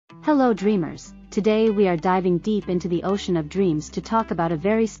Hello dreamers, today we are diving deep into the ocean of dreams to talk about a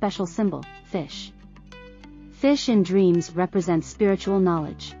very special symbol, fish. Fish in dreams represent spiritual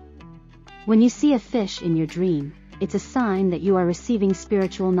knowledge. When you see a fish in your dream, it's a sign that you are receiving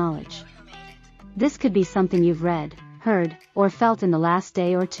spiritual knowledge. This could be something you've read, heard, or felt in the last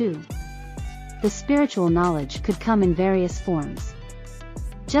day or two. The spiritual knowledge could come in various forms.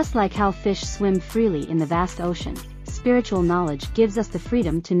 Just like how fish swim freely in the vast ocean, spiritual knowledge gives us the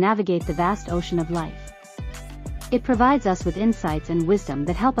freedom to navigate the vast ocean of life. It provides us with insights and wisdom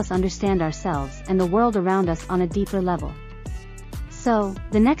that help us understand ourselves and the world around us on a deeper level. So,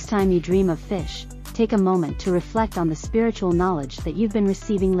 the next time you dream of fish, take a moment to reflect on the spiritual knowledge that you've been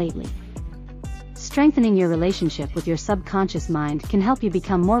receiving lately. Strengthening your relationship with your subconscious mind can help you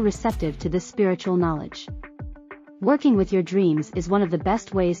become more receptive to this spiritual knowledge. Working with your dreams is one of the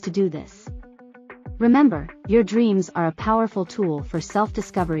best ways to do this. Remember, your dreams are a powerful tool for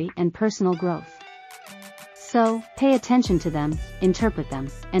self-discovery and personal growth. So, pay attention to them, interpret them,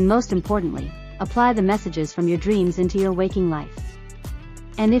 and most importantly, apply the messages from your dreams into your waking life.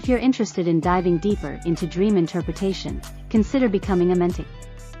 And if you're interested in diving deeper into dream interpretation, consider becoming a mentee.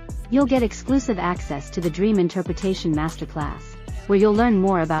 You'll get exclusive access to the Dream Interpretation Masterclass, where you'll learn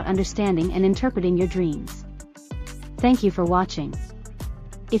more about understanding and interpreting your dreams. Thank you for watching.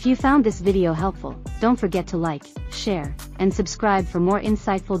 If you found this video helpful, don't forget to like, share, and subscribe for more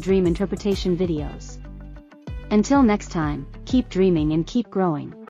insightful dream interpretation videos. Until next time, keep dreaming and keep growing.